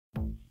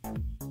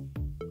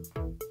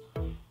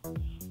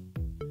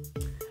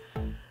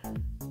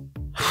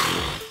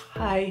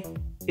Hi,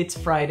 it's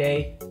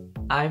Friday.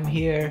 I'm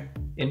here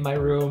in my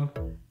room,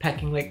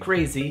 packing like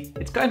crazy.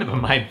 It's kind of a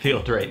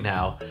minefield right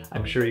now.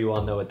 I'm sure you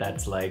all know what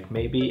that's like.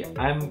 Maybe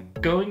I'm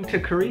going to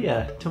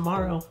Korea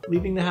tomorrow,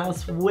 leaving the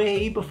house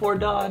way before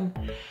dawn,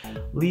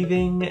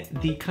 leaving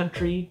the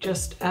country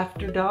just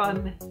after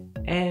dawn,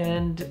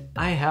 and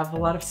I have a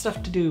lot of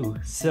stuff to do.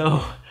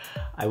 So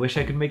I wish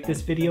I could make this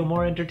video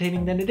more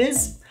entertaining than it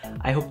is.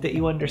 I hope that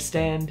you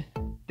understand.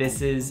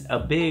 This is a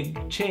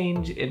big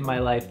change in my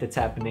life that's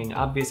happening.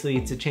 Obviously,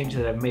 it's a change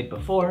that I've made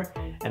before,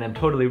 and I'm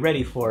totally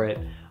ready for it,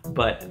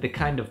 but the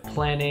kind of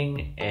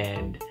planning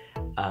and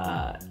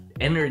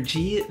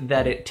energy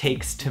that it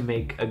takes to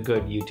make a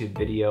good YouTube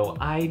video,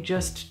 I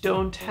just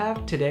don't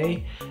have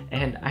today,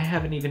 and I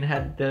haven't even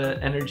had the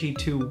energy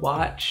to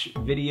watch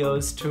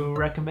videos to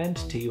recommend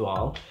to you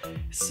all.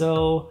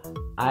 So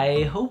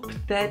I hope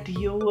that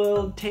you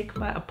will take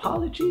my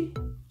apology.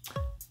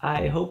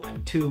 I hope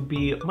to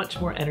be much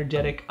more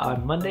energetic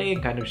on Monday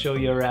and kind of show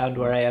you around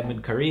where I am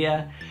in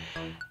Korea.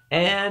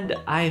 And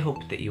I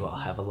hope that you all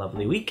have a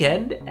lovely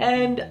weekend,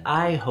 and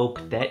I hope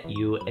that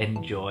you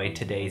enjoy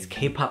today's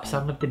K-pop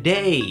song of the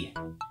day.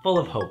 Full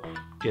of hope.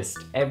 Just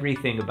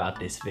everything about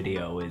this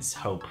video is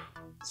hope.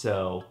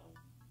 So,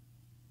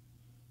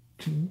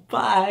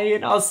 bye,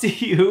 and I'll see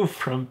you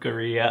from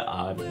Korea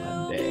on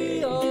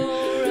Monday.